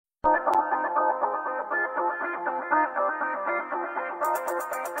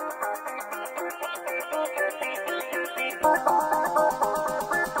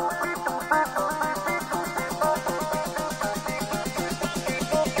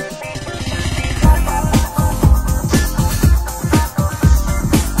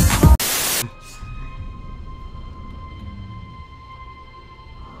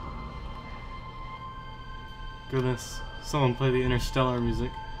Goodness, someone play the Interstellar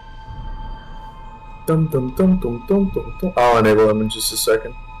music. Dum dum dum dum dum dum dum. I'll enable them in just a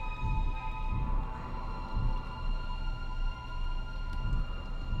second.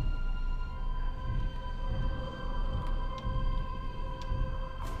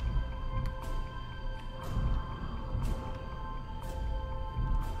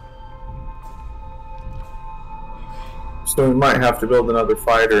 So we might have to build another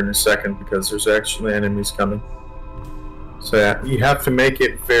fighter in a second because there's actually enemies coming. So yeah, you have to make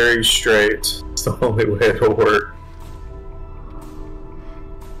it very straight. It's the only way it'll work.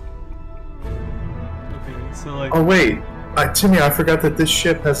 Okay, so like... Oh wait, Timmy, I forgot that this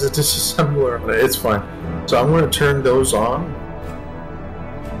ship has a disassembler on it. It's fine. So I'm going to turn those on.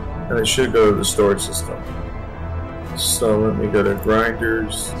 And it should go to the storage system. So let me go to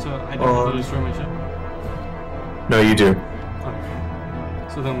grinders. So I don't have to destroy my ship? No, you do. Okay.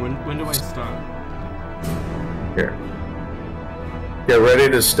 So then when do I start? Here. Get ready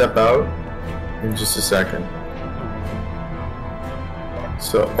to step out in just a second.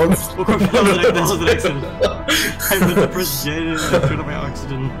 So, oh no. That was an accident. I meant to press J and I turned on my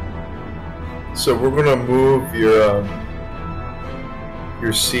oxygen. So we're gonna move your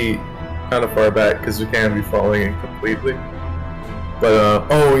seat kind of far back because we can't be falling in completely. But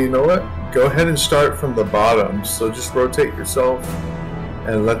oh, you know what? Go ahead and start from the bottom. So just rotate yourself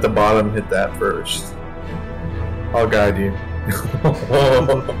and let the bottom hit that first. I'll guide you.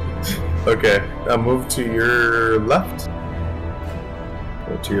 Okay, now move to your left.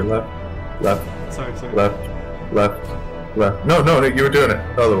 Go to your left. Left. Sorry. Left. No, you were doing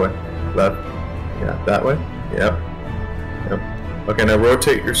it the other way. Left. Yeah, that way. Yep. Okay, now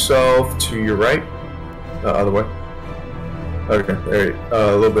rotate yourself to your right. The other way. Okay, there you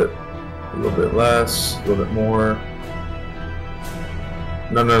go. A little bit less, a little bit more.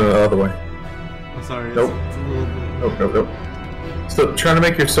 No, the other way. I'm sorry. Nope. It's a little bit... Nope. So trying to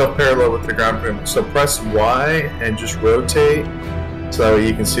make yourself parallel with the ground pretty much. So press Y and just rotate so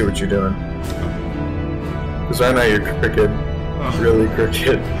you can see what you're doing. Because right now you're crooked. Oh. Really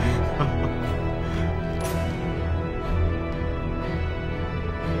crooked.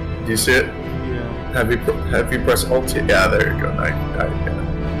 Do you see it? Yeah. Have you pressed Alt? Yeah, there you go. Now you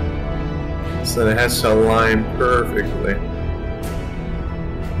can. So it has to align perfectly.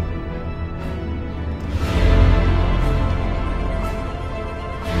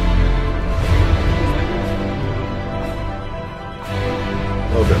 A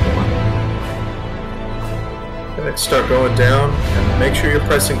little bit more. Okay, start going down and make sure you're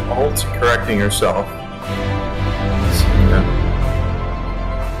pressing Alt and correcting yourself. So, yeah.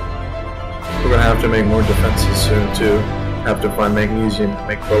 We're gonna have to make more defenses soon too. Have to find magnesium to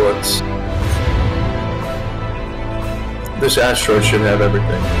make bullets. This asteroid should have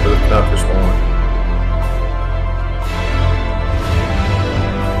everything, but it's not this one.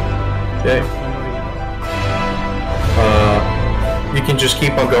 Okay. You can just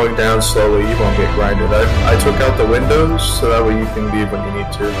keep on going down slowly, you won't get grinded. I took out the windows, so that way you can leave when you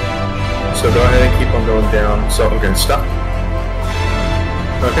need to. So go ahead and keep on going down. So I'm gonna stop.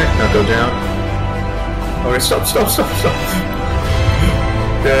 Okay, now go down. Okay, stop.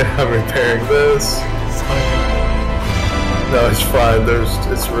 Okay, I'm repairing this. No, it's fine.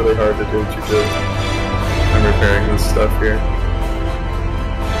 It's really hard to do what you do. I'm repairing this stuff here.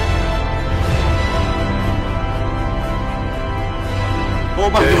 Oh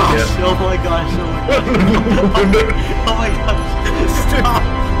my gosh! Yeah. Oh my gosh! Oh my gosh! Oh my gosh!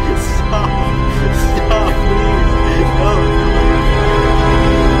 Stop!